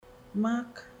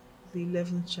Mark, the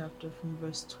 11th chapter, from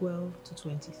verse 12 to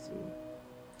 23,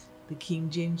 the King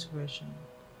James Version.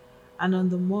 And on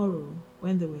the morrow,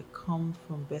 when they were come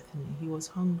from Bethany, he was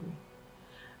hungry.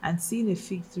 And seeing a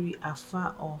fig tree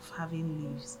afar off having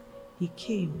leaves, he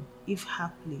came, if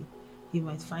haply he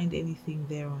might find anything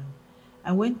thereon.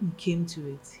 And when he came to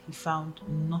it, he found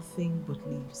nothing but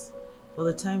leaves, for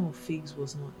the time of figs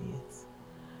was not yet.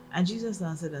 And Jesus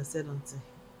answered and said unto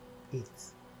it,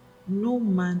 No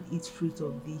man eat fruit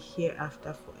of thee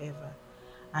hereafter forever.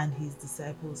 And his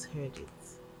disciples heard it.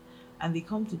 And they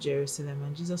come to Jerusalem,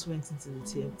 and Jesus went into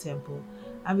the temple,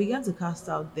 and began to cast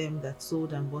out them that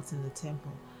sold and bought in the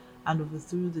temple, and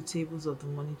overthrew the tables of the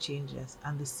money changers,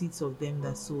 and the seats of them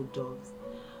that sold doves,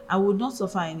 and would not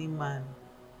suffer any man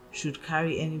should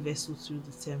carry any vessel through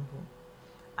the temple.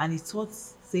 And he taught,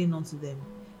 saying unto them,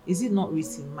 Is it not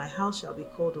written, My house shall be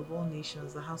called of all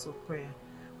nations the house of prayer?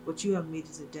 But you have made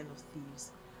it a den of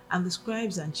thieves. And the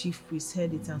scribes and chief priests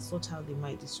heard it, and sought how they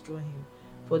might destroy him.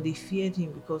 For they feared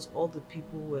him, because all the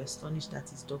people were astonished at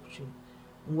his doctrine.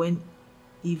 When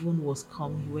even was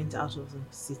come, he went out of the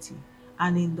city.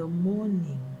 And in the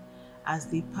morning, as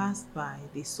they passed by,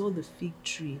 they saw the fig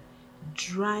tree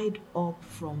dried up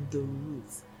from the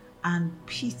roots. And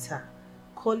Peter,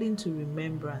 calling to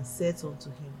remembrance, said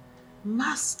unto him,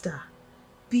 Master,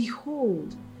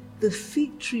 behold, the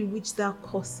fig tree which thou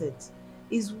cursedst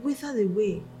is withered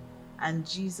away. And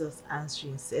Jesus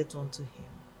answering said unto him,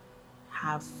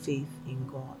 Have faith in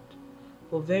God.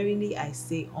 For verily I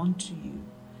say unto you,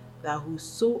 that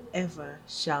whosoever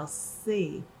shall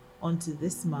say unto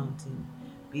this mountain,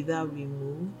 Be thou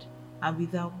removed, and be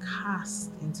thou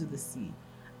cast into the sea,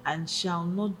 and shall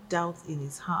not doubt in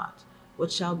his heart,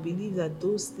 but shall believe that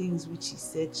those things which he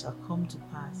said shall come to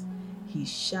pass, he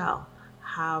shall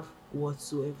have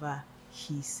whatsoever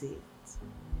he said.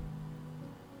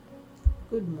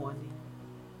 Good morning.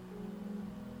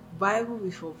 Bible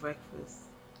before breakfast.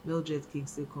 Mildred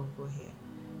Kingsley Okonkwo here.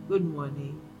 Good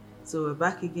morning. So we're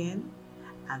back again,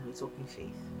 and we're talking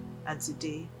faith. And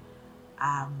today,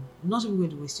 I'm not even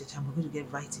going to waste your time. We're going to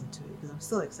get right into it because I'm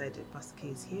still excited. Pastor K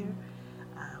is here.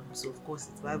 So of course,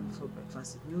 it's Bible before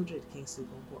breakfast with Mildred Kingsley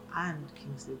Okonkwo and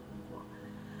Kingsley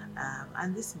Okonkwo.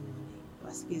 And this morning,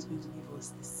 Pastor K is going to give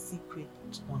us the secret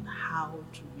on how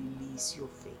to release your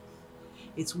faith.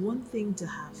 It's one thing to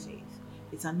have faith.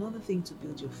 It's another thing to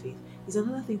build your faith. It's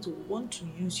another thing to want to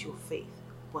use your faith.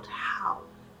 But how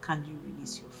can you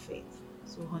release your faith?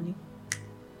 So, honey,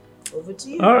 over to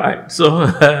you. All right. So,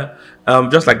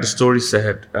 just like the story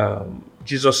said,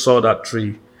 Jesus saw that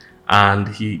tree and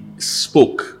he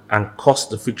spoke and cursed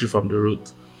the fig tree from the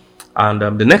root. And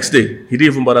the next day, he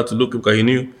didn't even bother to look because he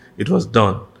knew it was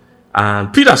done.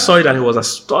 And Peter saw it and he was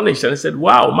astonished and he said,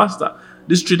 Wow, Master,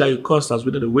 this tree that you cursed has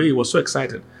withered away. He was so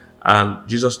excited. And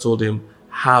Jesus told him,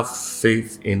 Have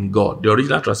faith in God. The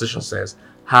original translation says,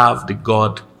 Have the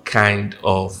God kind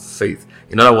of faith.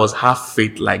 In other words, have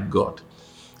faith like God.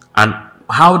 And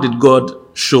how did God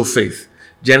show faith?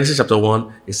 Genesis chapter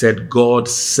 1, it said, God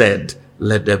said,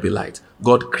 Let there be light.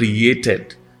 God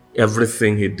created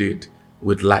everything he did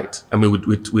with light.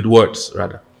 With words,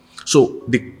 rather. So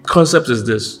the concept is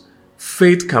this.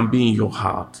 Faith can be in your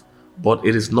heart, but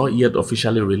it is not yet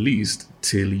officially released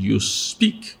till you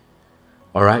speak.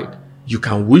 All right? You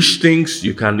can wish things,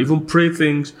 you can even pray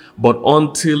things, but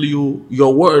until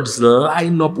your words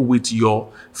line up with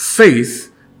your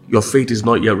faith is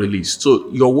not yet released. So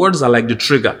your words are like the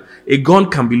trigger. A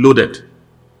gun can be loaded,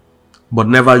 but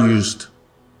never used.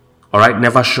 All right?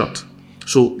 Never shot.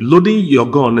 So loading your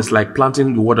gun is like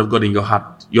planting the word of God in your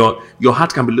heart. Your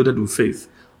heart can be loaded with faith,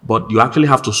 but you actually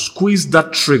have to squeeze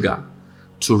that trigger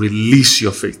to release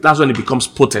your faith. That's when it becomes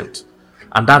potent.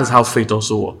 And that is how faith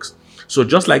also works. So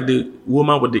just like the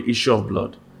woman with the issue of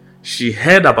blood, she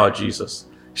heard about Jesus.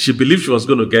 She believed she was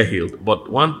going to get healed. But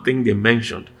one thing they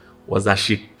mentioned was that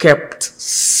she kept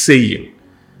saying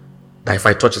that if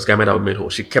I touch his garment, I will be made whole.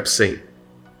 She kept saying.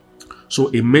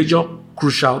 So a major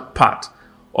crucial part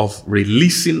of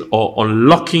releasing or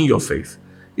unlocking your faith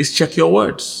is check your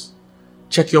words.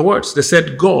 Check your words. They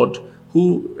said God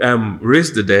who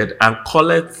raised the dead and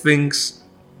calleth things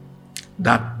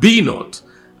that be not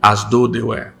as though they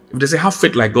were. If they say have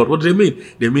faith like God, what do they mean?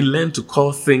 They mean learn to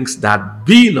call things that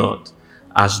be not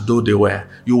as though they were.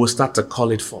 You will start to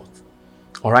call it forth.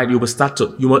 All right, because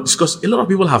a lot of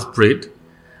people have prayed,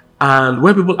 and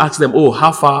when people ask them, oh,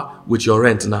 how far with your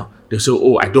rent now? They say,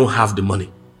 oh, I don't have the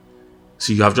money.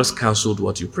 See, you have just cancelled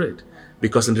what you prayed.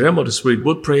 Because in the realm of the spirit,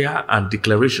 both prayer and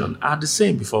declaration are the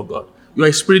same before God. You are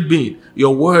a spirit being.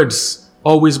 Your words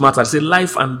always matter. Say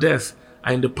life and death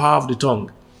are in the power of the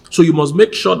tongue. So you must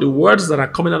make sure the words that are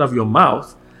coming out of your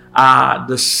mouth are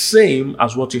the same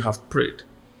as what you have prayed.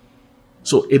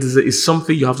 So it's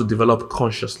something you have to develop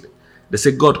consciously. They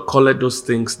say God called those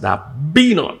things that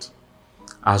be not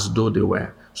as though they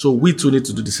were. So we too need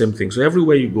to do the same thing. So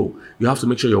everywhere you go, you have to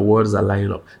make sure your words are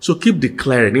lining up. So keep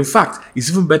declaring. In fact, it's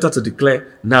even better to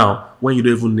declare now when you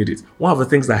don't even need it. One of the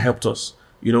things that helped us,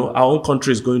 our own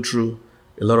country is going through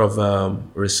a lot of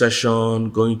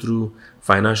recession, going through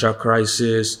financial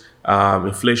crisis.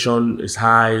 Inflation is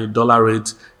high. Dollar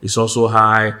rate is also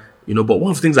high. But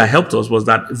one of the things that helped us was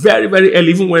that very, very early,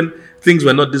 even when things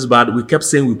were not this bad, we kept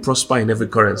saying we prosper in every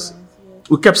currency.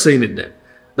 We kept saying it then.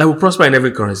 That we prosper in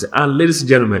every currency. And ladies and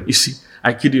gentlemen, you see,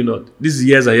 I kid you not, this is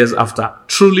years and years after.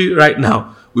 Truly, right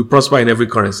now, we prosper in every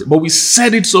currency. But we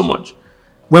said it so much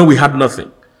when we had nothing.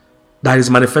 That is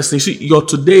manifesting. You see, your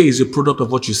today is a product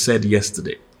of what you said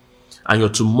yesterday. And your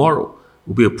tomorrow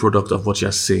will be a product of what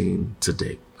you're saying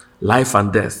today. Life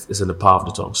and death is in the power of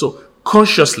the tongue. So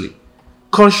consciously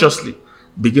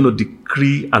begin to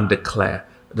decree and declare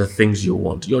the things you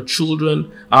want. Our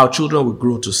children will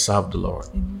grow to serve the Lord.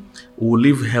 We will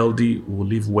live healthy, we will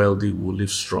live wealthy, we will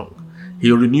live strong.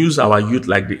 He renews our youth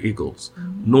like the eagles.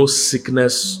 No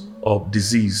sickness or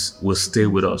disease will stay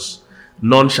with us.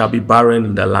 None shall be barren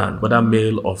in the land, whether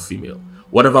male or female.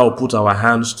 Whatever we put our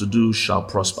hands to do shall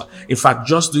prosper. In fact,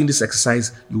 just doing this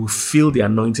exercise, you will feel the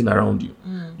anointing around you.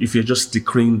 If you're just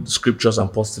decreeing scriptures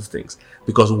and positive things.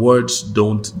 Because words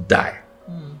don't die.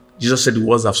 Jesus said the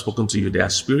words I've spoken to you, they are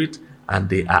spirit and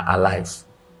they are alive.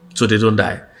 So they don't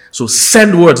die. So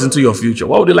send words into your future.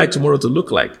 What would you like tomorrow to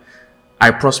look like?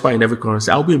 I prosper in every currency.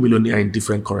 I'll be a millionaire in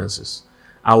different currencies.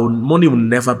 Money will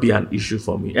never be an issue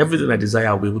for me. Everything I desire,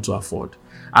 I'll be able to afford.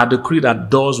 I decree that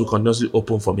doors will continuously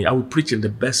open for me. I will preach in the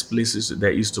best places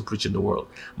there is to preach in the world.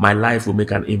 My life will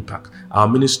make an impact. Our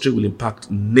ministry will impact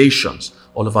nations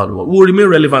all over the world. We will remain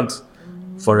relevant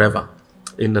forever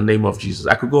in the name of Jesus.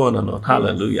 I could go on and on.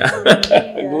 Hallelujah.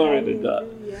 Glory to God.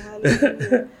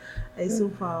 Hallelujah. It's so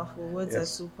powerful. Words are Yes.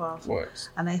 so powerful. Words.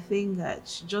 And I think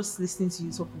that just listening to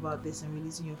you talk about this and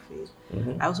releasing your faith,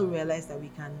 I also realized that we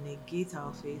can negate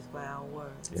our faith by our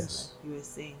words, Yes. like you were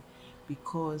saying,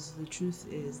 because the truth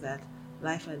is that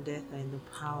life and death are in the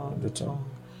power of The the tongue. tongue.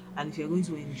 And if you're going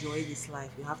to enjoy this life,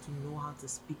 you have to know how to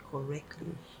speak correctly.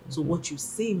 So what you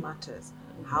say matters,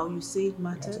 how you say it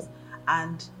matters.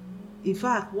 And in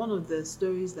fact, one of the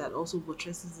stories that also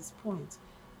buttresses this point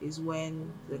is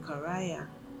when Zechariah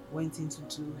went into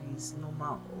his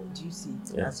normal duty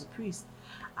as a priest,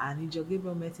 and Angel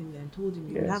Gabriel met him and told him,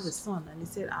 "You have a son," and he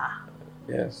said,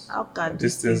 Yes. how can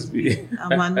These this things be?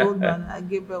 I'm an old man. And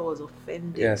Gabriel was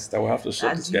offended. Yes, that we have to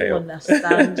shut And this do guy you up.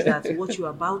 understand that what you're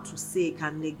about to say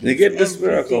can negate This everything,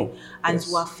 miracle. and Yes.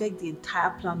 it will affect the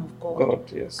entire plan of God.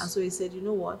 God, yes. And so he said, you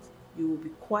know what? You will be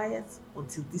quiet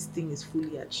until this thing is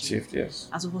fully achieved. Shift, yes.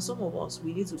 And so for some of us,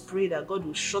 we need to pray that God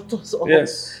will shut us up,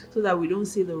 Yes. so that we don't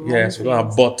say the wrong Yes, we don't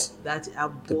things abort that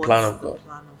abort the plan of God.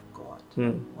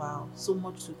 Wow, so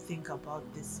much to think about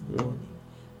this morning.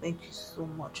 Thank you so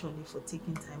much, Honey, for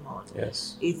taking time out.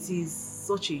 Yes. It is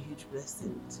such a huge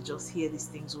blessing to just hear these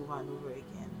things over and over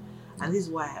again. And this is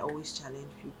why I always challenge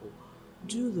people.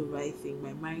 Do the right thing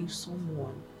by marrying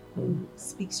someone who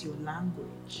speaks your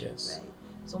language. Yes. Right?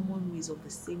 Someone who is of the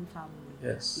same family.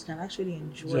 Yes. You can actually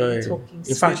enjoy Joy. talking.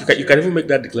 In fact, you can even make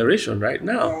that declaration right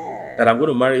now, that I'm going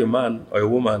to marry a man or a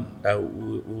woman that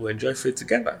will enjoy faith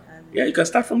together. Yeah, you can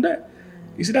start from there.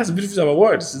 You see, that's the beautiful thing about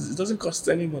words. It doesn't cost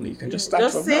any money. You can just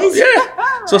start from say there. it.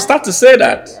 Yeah. So start to say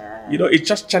that. It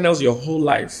just channels your whole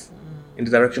life in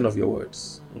the direction of your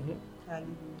words.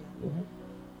 Hallelujah.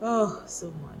 Oh,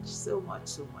 so much.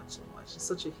 It's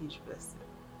such a huge blessing.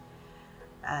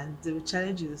 And the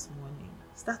challenge you this morning,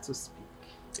 start to speak.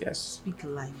 Yes. Speak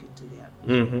life into their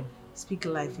Mm-hmm. Speak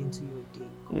life into your day.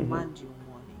 Command your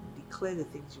morning. Declare the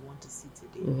things you want to see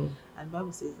today. And the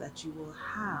Bible says that you will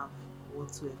have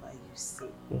whatsoever you say.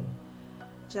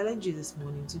 Challenge you this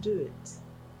morning to do it.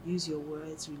 Use your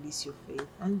words, release your faith,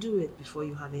 and do it before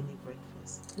you have any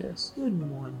breakfast. Yes. Good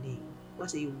morning.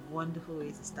 What a wonderful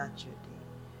way to start your day.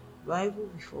 Bible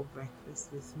before breakfast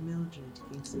with Mildred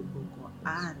Kingsley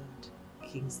and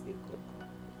Kingsley.